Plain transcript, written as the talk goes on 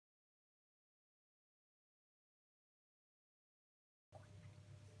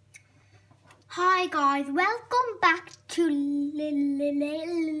Hi guys, welcome back to Little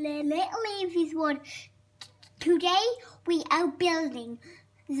Evie's World. Today we are building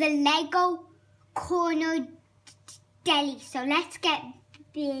the Lego Corner Deli. So let's get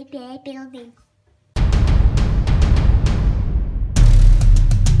building.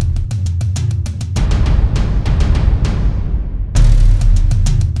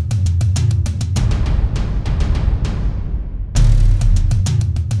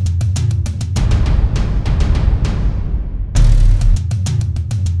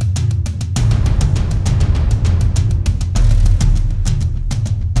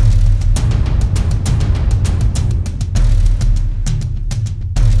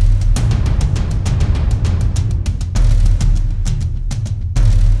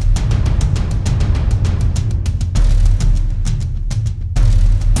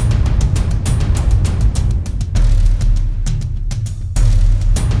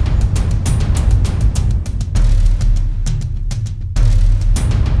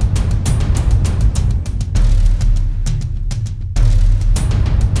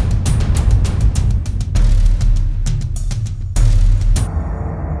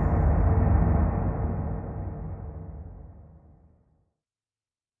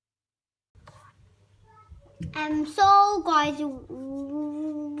 So guys,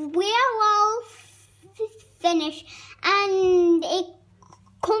 we are all finished, and it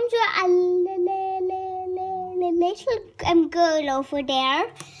comes with a little girl over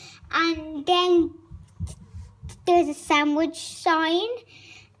there, and then there's a sandwich sign,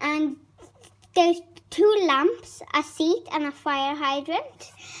 and there's two lamps, a seat and a fire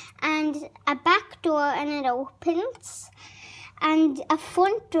hydrant, and a back door and it opens, and a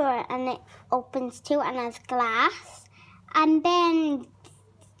front door and it opens too, and there's glass, and then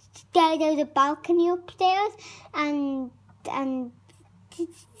there's a balcony upstairs, and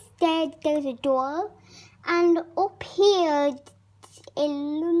there's a door, and up here it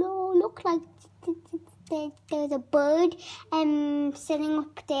looks like there's a bird sitting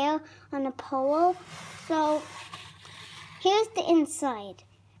up there on a pole. So here's the inside.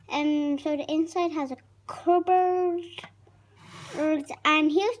 So the inside has a cupboard.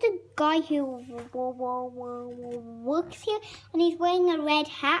 And here's the guy who works here, and he's wearing a red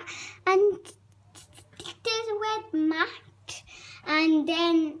hat, and there's a red mat, and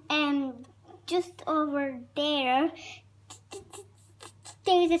then just over there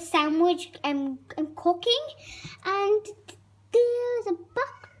there's a sandwich cooking, and there's a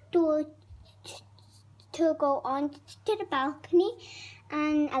back door to go on to the balcony,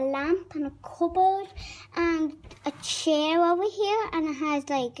 and a lamp and a cupboard and a chair over here, and it has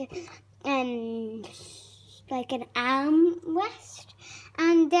like an armrest,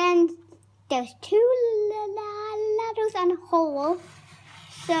 and then there's two ladders and a hole.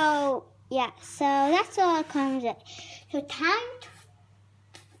 So yeah, so that's all it comes with. So thanks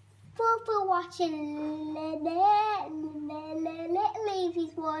for watching Little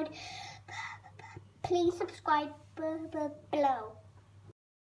Evie's World. Please subscribe below.